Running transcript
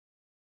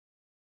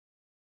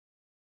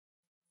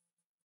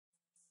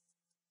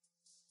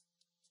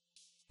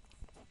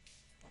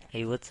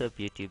Hey, what's up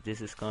YouTube,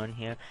 this is Karan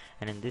here,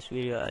 and in this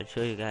video I'll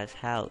show you guys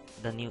how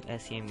the new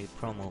SCMU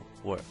promo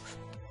works.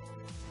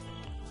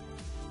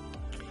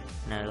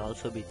 And I'll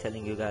also be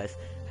telling you guys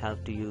how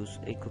to use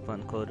a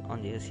coupon code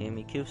on the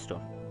SCMU Cube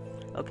store.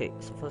 Okay,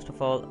 so first of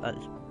all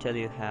I'll tell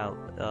you how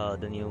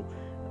the new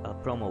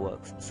promo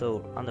works.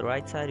 So on the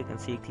right side you can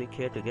see click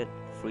here to get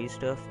free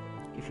stuff.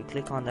 If you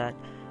click on that,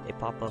 a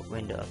pop-up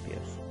window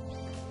appears.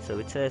 So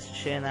it says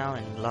share now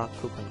and lock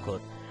coupon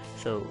code.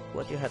 So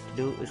what you have to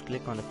do is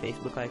click on the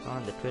Facebook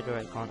icon, the Twitter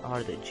icon,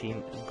 or the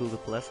Google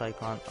Plus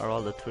icon, or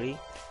all the three,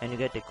 and you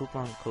get a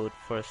coupon code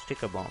for a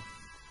sticker bomb.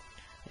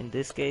 In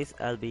this case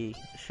I'll be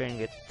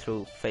sharing it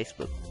through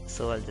Facebook,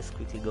 so I'll just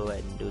quickly go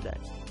ahead and do that.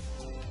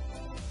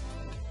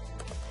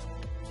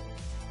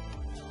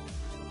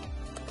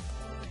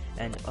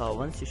 And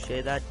once you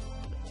share that,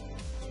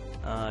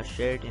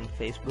 share it in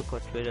Facebook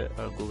or Twitter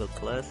or Google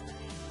Plus,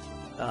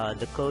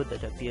 the code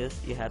that appears,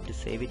 you have to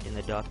save it in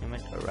a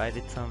document or write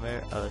it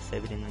somewhere or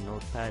save it in a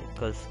notepad,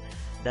 because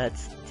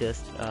that's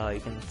just you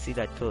can see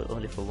that code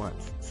only for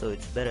once, so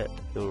it's better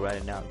to write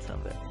it down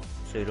somewhere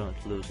so you don't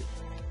lose it.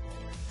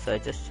 So I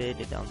just shared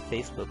it on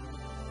Facebook.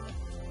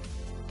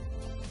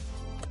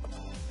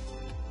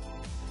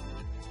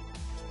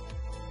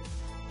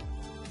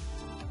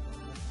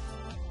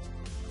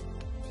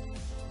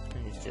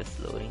 And it's just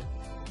loading.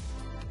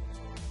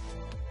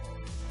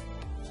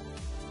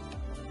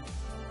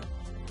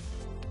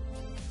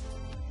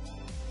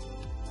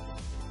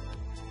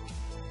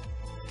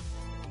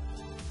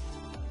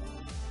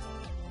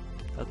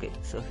 Okay,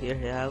 so here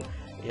you have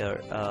your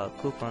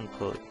coupon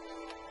code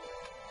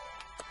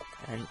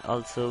and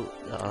also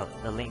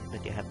the link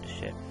that you have to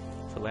share.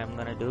 So what I'm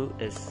gonna do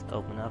is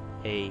open up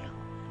a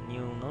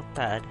new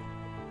notepad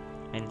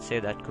and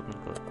save that coupon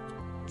code.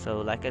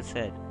 So like I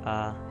said,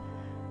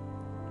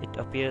 it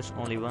appears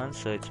only once,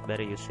 so it's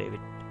better you save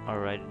it or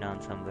write it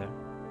down somewhere.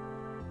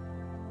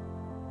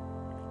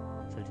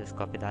 So just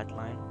copy that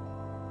line,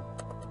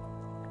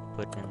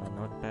 put in the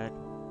notepad,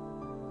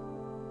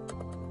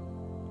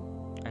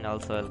 and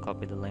also I'll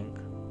copy the link.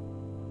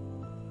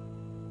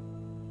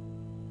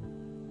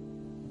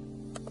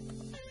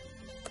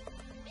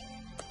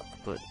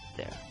 Put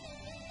there.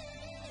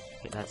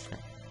 Okay, that's done.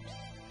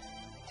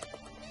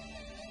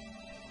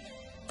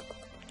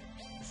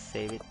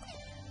 Save it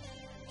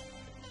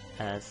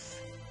as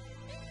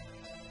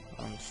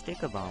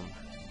sticker bomb.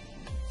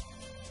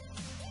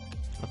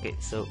 Okay,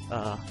 so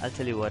I'll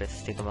tell you what a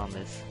sticker bomb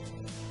is.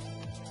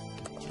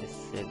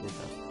 Just save this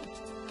up.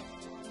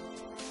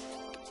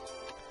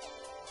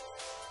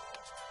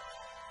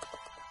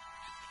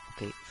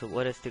 Okay, so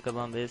what a sticker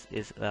bomb is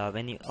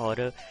when you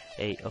order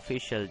a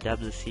official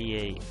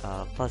WCA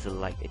puzzle,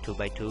 like a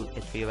 2x2, a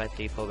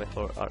 3x3,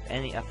 4x4, or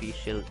any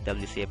official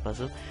WCA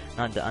puzzle,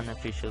 not the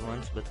unofficial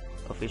ones but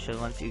official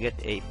ones, you get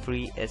a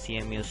free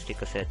SCMU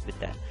sticker set with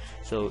that.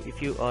 So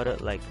if you order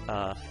like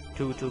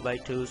 2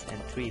 2x2s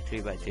and 3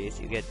 3x3s,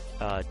 you get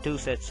 2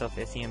 sets of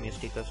SCMU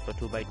stickers for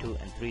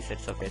 2x2 and 3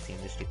 sets of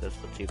SCMU stickers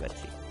for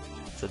 3x3.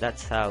 So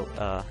that's how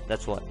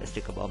that's what a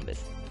sticker bomb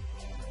is.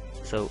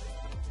 So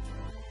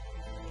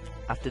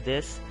after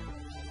this,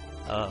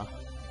 okay,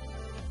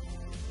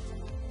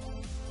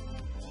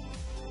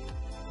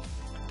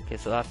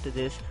 so after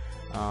this,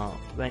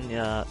 when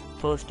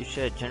post you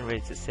share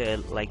generates a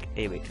sale, like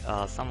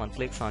someone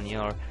clicks on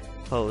your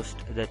post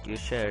that you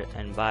share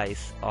and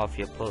buys off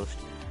your post,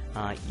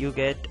 you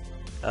get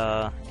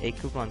a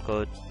coupon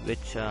code,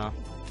 which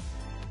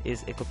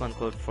is a coupon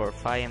code for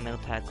 5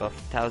 ml pack of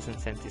 1000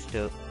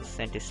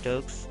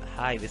 Centistokes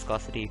high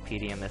viscosity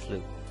PDMS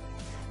lube.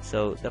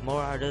 So the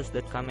more orders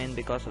that come in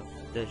because of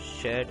the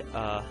shared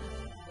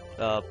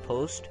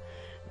post,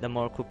 the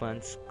more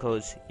coupons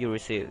codes you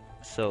receive.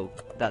 So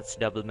that's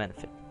double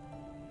benefit.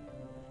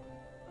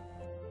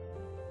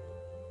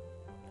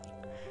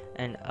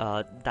 And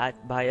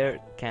that buyer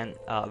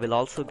will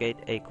also get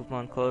a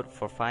coupon code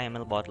for 5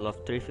 ml bottle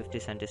of 350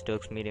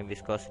 Centistokes medium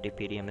viscosity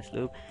PDMS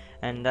lube,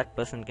 and that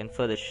person can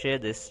further share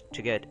this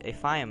to get a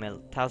 5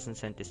 ml 1000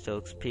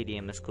 Centistokes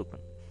PDMS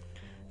coupon.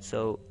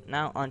 So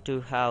now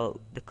onto how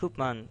the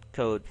coupon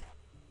code,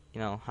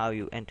 how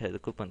you enter the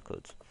coupon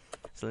codes.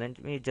 So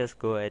let me just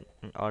go ahead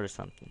and order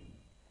something.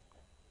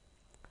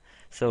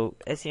 So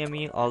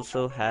SCMU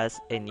also has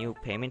a new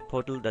payment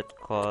portal that's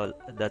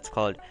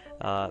called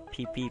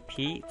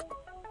PPP.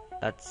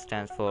 That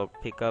stands for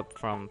pickup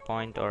from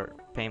point or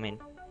payment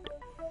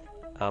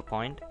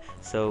point.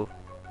 So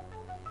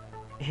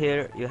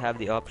here you have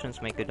the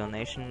options: make a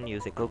donation,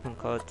 use a coupon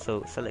code.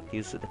 So select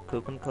use of the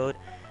coupon code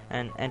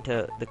and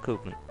enter the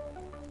coupon.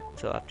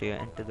 So after you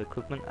enter the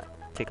coupon,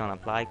 click on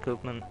apply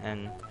coupon,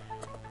 and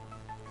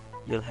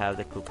you'll have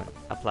the coupon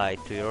applied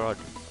to your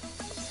order.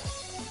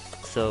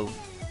 So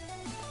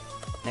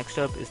next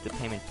up is the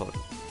payment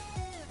portal.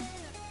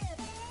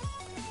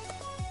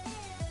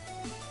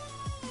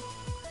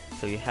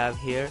 So you have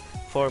here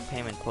 4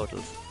 payment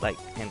portals, like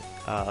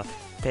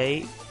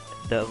pay,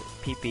 the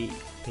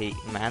PPP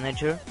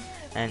manager,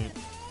 and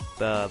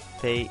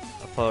pay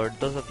for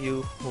those of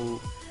you who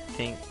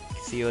think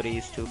COD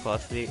is too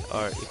costly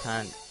or you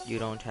can't you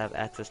don't have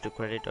access to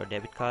credit or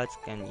debit cards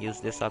can use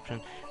this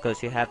option,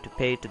 because you have to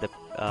pay to the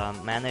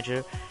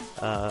manager,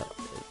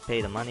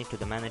 pay the money to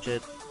the manager,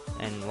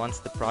 and once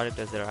the product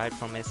has arrived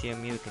from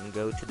SCMU, you can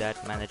go to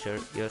that manager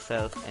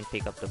yourself and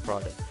pick up the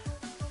product.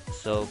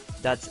 So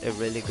that's a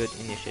really good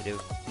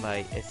initiative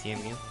by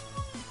SCMU.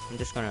 I'm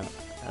just gonna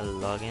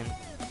log in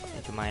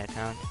into my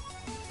account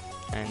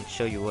and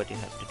show you what you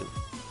have to do.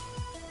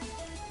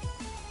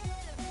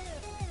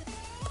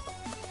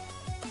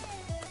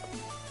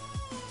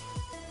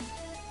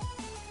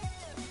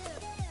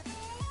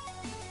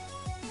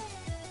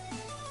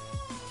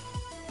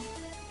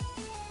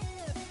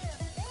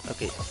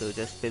 Okay, so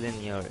just fill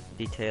in your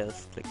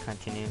details, click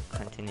continue,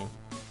 continue.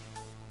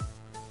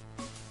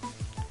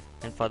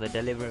 And for the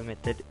delivery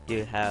method,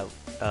 you have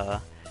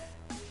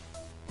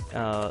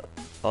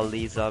all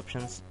these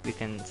options. You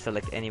can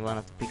select any one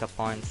of the pickup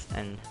points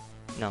and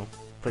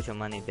put your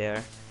money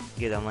there,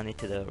 give the money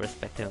to the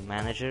respective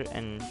manager,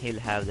 and he'll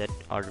have that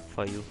order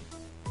for you.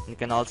 You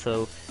can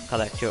also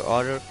collect your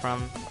order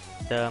from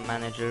the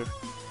manager,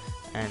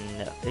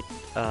 and it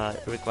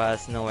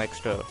requires no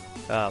extra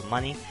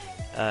money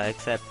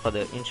except for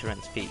the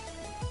insurance fee.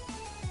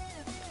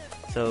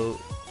 So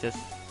just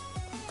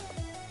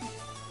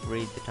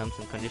read the terms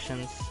and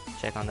conditions,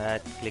 check on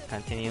that, click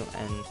continue,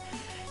 and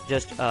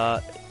just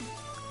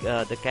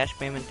the cash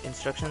payment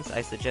instructions,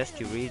 I suggest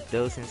you read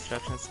those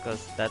instructions,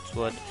 because that's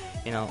what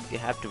you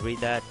have to read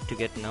that to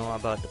get to know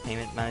about the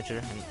payment manager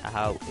and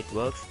how it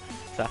works.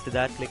 So after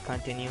that, click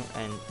continue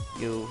and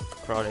your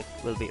product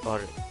will be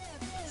ordered.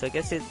 So I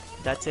guess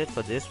that's it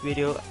for this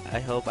video. I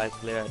hope I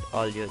cleared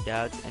all your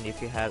doubts, and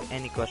if you have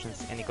any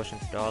questions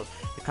at all,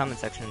 the comment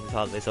section is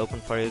always open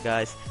for you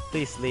guys.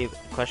 Please leave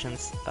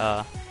questions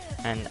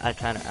and I'll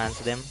try to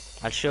answer them.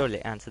 I'll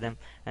surely answer them.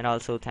 And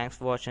also, thanks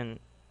for watching.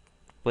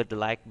 Put the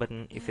like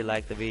button if you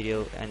like the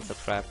video, and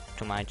subscribe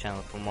to my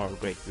channel for more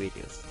great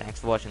videos. Thanks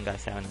for watching,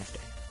 guys. Have a nice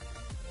day.